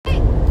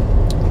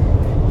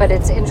But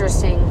it's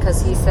interesting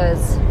because he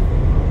says,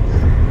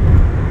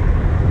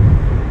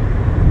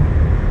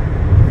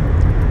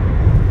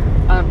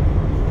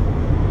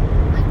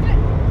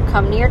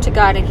 come near to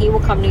God and he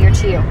will come near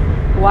to you.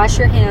 Wash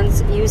your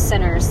hands, you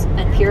sinners,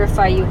 and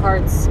purify your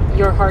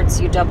hearts,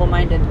 you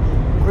double-minded.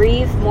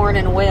 Grieve, mourn,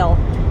 and wail.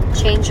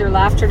 Change your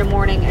laughter to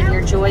mourning and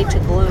your joy to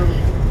gloom.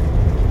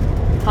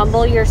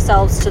 Humble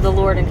yourselves to the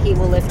Lord and he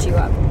will lift you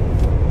up.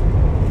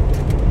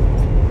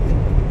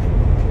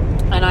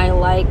 And I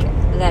like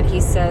that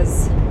he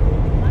says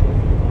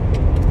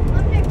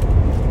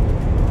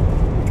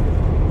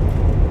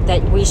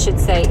that we should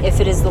say, if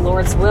it is the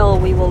Lord's will,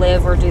 we will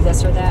live or do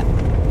this or that.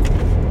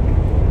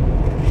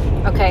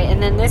 Okay,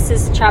 and then this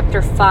is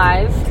chapter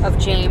 5 of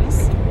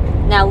James.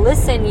 Now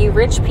listen, you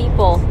rich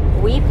people,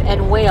 weep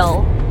and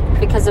wail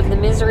because of the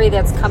misery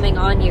that's coming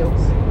on you.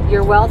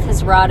 Your wealth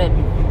has rotted,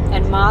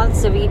 and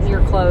moths have eaten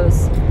your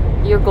clothes.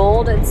 Your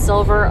gold and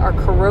silver are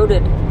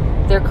corroded.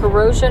 Their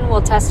corrosion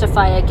will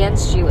testify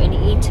against you and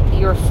eat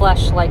your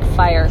flesh like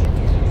fire.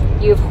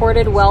 You have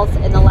hoarded wealth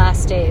in the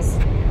last days.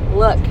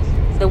 Look,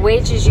 the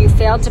wages you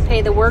failed to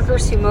pay the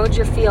workers who mowed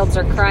your fields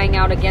are crying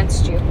out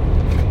against you.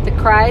 The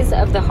cries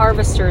of the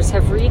harvesters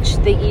have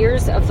reached the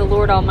ears of the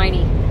Lord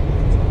Almighty.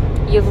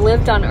 You've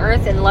lived on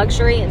earth in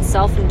luxury and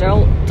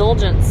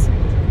self-indulgence.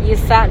 You've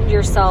fattened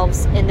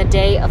yourselves in the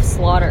day of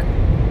slaughter.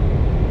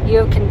 You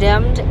have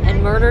condemned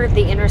and murdered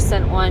the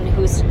innocent one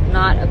who's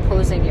not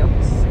opposing you.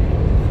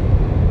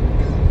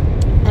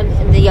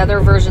 And the other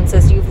version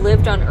says you've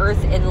lived on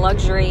earth in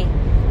luxury,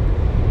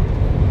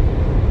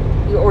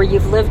 or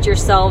you've lived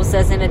yourselves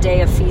as in a day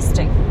of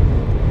feasting.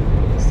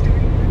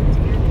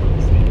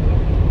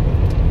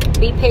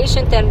 Be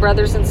patient then,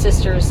 brothers and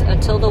sisters,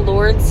 until the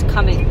Lord's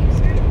coming.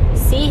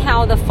 See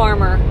how the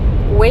farmer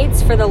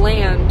waits for the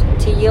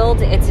land to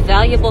yield its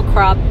valuable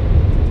crop,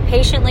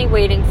 patiently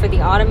waiting for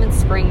the autumn and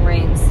spring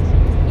rains.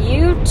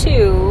 You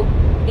too,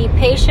 be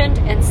patient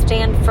and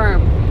stand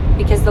firm,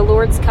 because the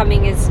Lord's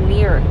coming is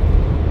near.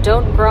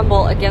 Don't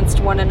grumble against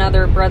one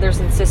another, brothers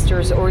and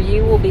sisters, or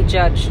you will be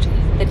judged.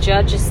 The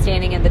judge is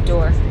standing at the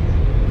door.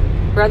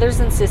 Brothers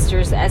and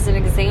sisters, as an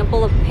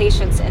example of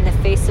patience in the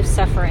face of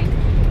suffering,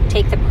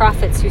 take the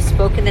prophets who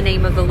spoke in the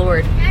name of the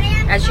Lord.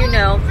 As you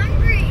know,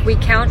 we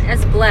count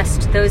as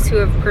blessed those who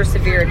have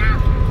persevered.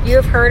 You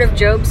have heard of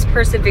Job's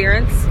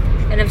perseverance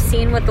and have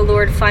seen what the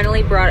Lord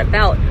finally brought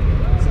about.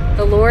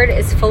 The Lord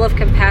is full of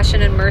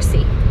compassion and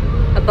mercy.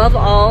 Above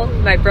all,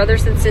 my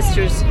brothers and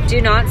sisters, do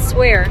not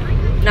swear,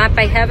 not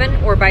by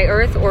heaven or by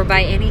earth or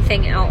by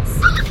anything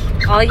else.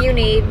 All you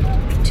need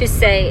to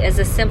say is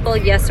a simple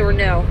yes or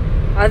no.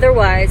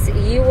 Otherwise,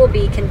 you will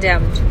be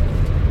condemned.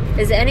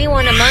 Is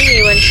anyone among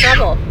you in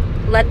trouble?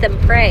 Let them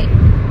pray.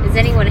 Is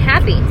anyone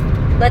happy?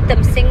 Let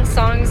them sing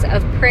songs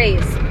of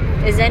praise.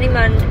 Is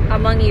anyone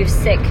among you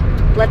sick?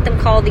 Let them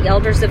call the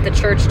elders of the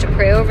church to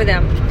pray over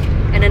them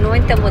and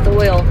anoint them with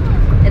oil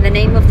in the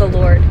name of the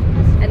Lord.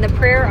 And the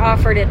prayer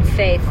offered in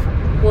faith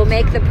will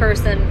make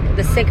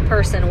the sick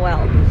person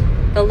well.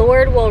 The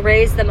Lord will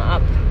raise them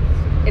up.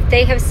 If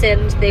they have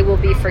sinned, they will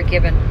be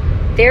forgiven.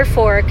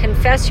 Therefore,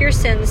 confess your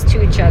sins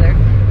to each other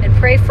and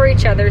pray for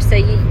each other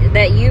so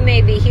that you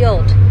may be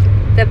healed.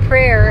 The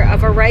prayer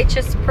of a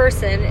righteous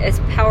person is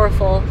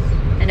powerful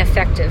and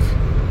effective.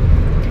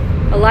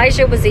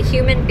 Elijah was a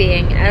human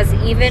being,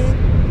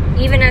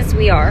 even as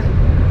we are.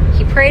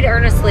 He prayed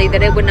earnestly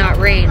that it would not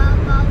rain,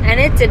 and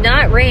it did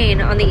not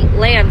rain on the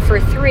land for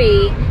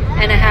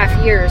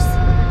 3.5 years.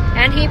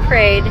 And he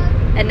prayed,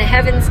 and the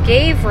heavens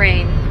gave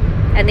rain,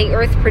 and the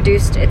earth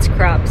produced its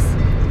crops.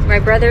 My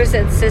brothers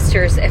and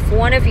sisters, if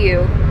one of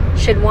you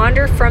should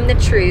wander from the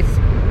truth,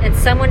 and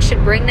someone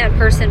should bring that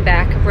person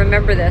back,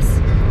 remember this.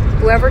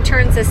 Whoever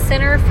turns a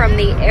sinner from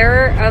the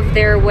error of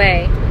their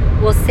way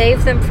will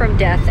save them from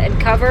death and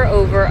cover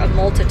over a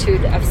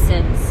multitude of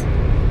sins.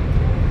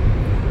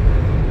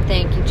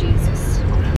 Thank you, Jesus.